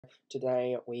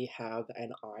Today we have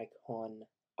an Icon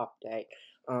update.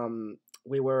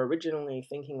 We were originally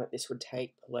thinking that this would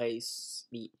take place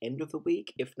the end of the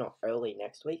week, if not early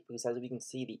next week, because as we can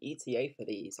see, the ETA for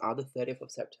these are the 30th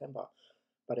of September.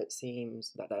 But it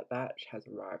seems that that batch has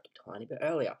arrived a tiny bit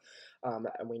earlier.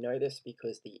 And we know this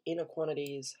because the inner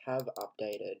quantities have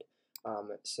updated.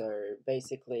 So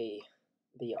basically,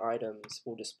 the items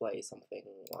will display something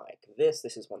like this.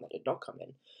 This is one that did not come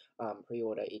in.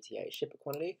 Pre-order ETA shipper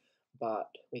quantity. But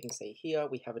we can see here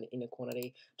we have an inner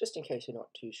quantity, just in case you're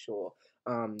not too sure.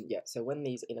 Yeah, so when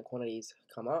these inner quantities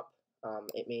come up,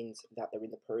 it means that they're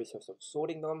in the process of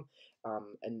sorting them,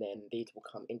 and then these will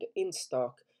come into in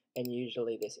stock, and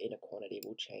usually this inner quantity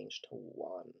will change to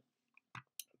 1.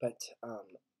 But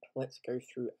let's go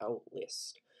through our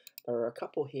list. There are a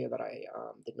couple here that I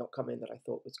did not come in that I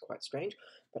thought was quite strange,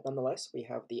 but nonetheless, we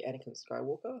have the Anakin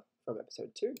Skywalker from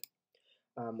Episode 2.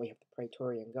 We have the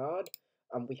Praetorian Guard.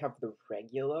 We have the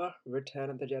regular Return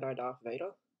of the Jedi Darth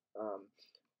Vader.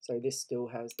 So this still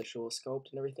has the Shore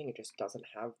sculpt and everything, it just doesn't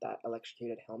have that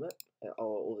electrocuted helmet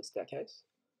or the staircase.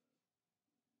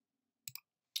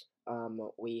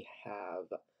 We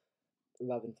have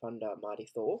Love and Thunder Mighty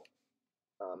Thor,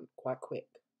 quite quick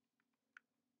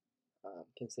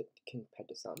compared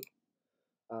to some.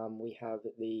 We have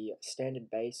the standard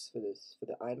base for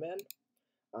the Iron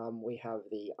Man. We have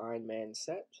the Iron Man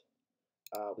set.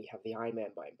 We have the Iron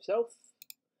Man by himself.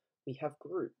 We have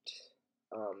Groot.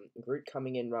 Groot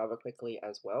coming in rather quickly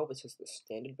as well. This is the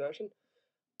standard version,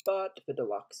 but the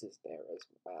deluxe is there as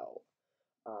well.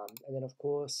 And then of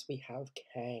course we have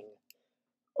Kang.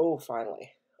 Oh,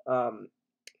 finally.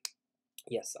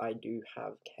 Yes, I do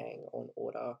have Kang on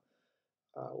order.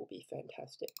 Will be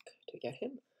fantastic to get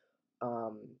him.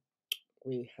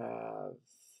 We have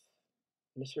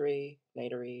Nittery,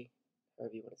 Nadery,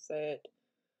 however you want to say it.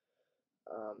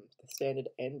 The standard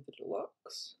and the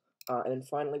deluxe. And then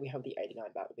finally we have the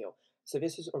 89 Batmobile. So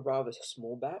this is a rather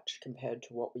small batch compared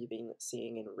to what we've been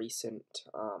seeing in recent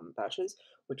batches,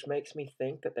 which makes me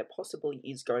think that there possibly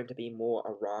is going to be more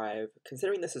arrive,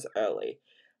 considering this is early,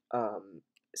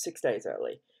 6 days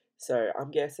early. So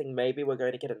I'm guessing maybe we're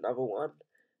going to get another one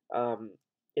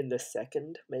in the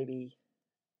second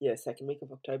week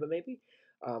of October maybe,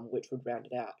 which would round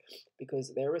it out,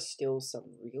 because there are still some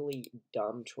really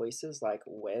dumb choices, like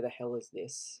where the hell is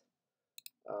this?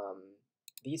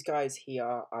 These guys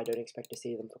here, I don't expect to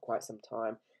see them for quite some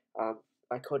time.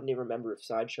 I couldn't even remember if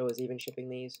Sideshow is even shipping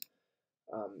these.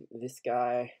 This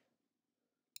guy,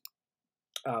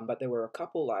 but there were a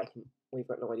couple, like, we've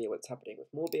got no idea what's happening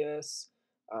with Morbius.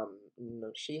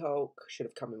 No, She-Hulk should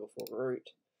have come in before Root.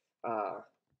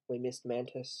 We missed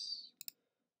Mantis.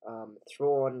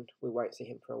 Thrawn, we won't see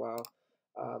him for a while.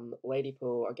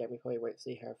 Ladypool, again, we probably won't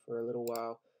see her for a little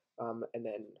while. And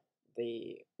then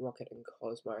the Rocket and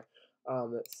Cosmo.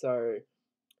 So,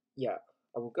 yeah,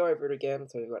 I will go over it again.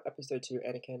 So we've got Episode 2,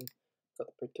 Anakin. Got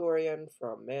the Praetorian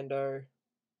from Mando.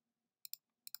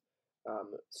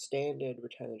 Standard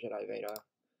Return of the Jedi Vader.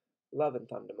 Love and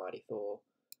Thunder Mighty Thor.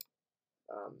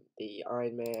 The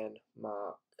Iron Man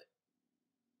Mark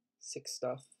 6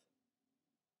 stuff.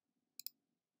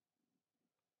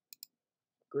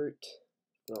 Groot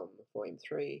from Volume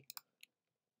 3.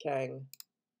 Kang.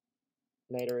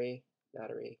 Nadery,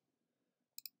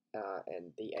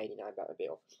 and the 89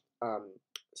 Batmobile.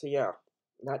 So yeah,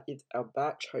 that is our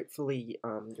batch. Hopefully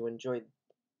you enjoyed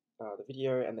the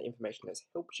video and the information has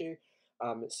helped you.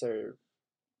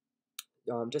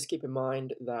 Just keep in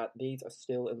mind that these are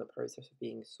still in the process of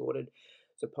being sorted.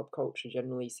 So Popcultcha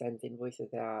generally sends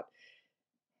invoices out.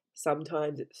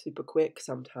 Sometimes it's super quick,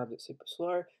 sometimes it's super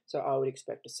slow. So I would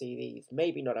expect to see these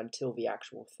maybe not until the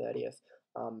actual 30th.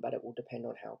 But it will depend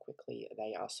on how quickly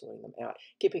they are sorting them out.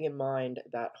 Keeping in mind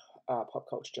that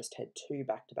Popcultcha just had 2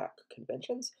 back-to-back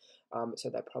conventions, so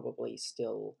they're probably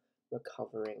still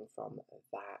recovering from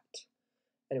that.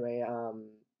 Anyway,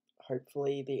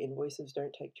 hopefully the invoices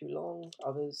don't take too long.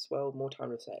 Others, well, more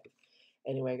time to save.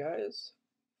 Anyway, guys,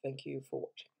 thank you for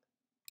watching.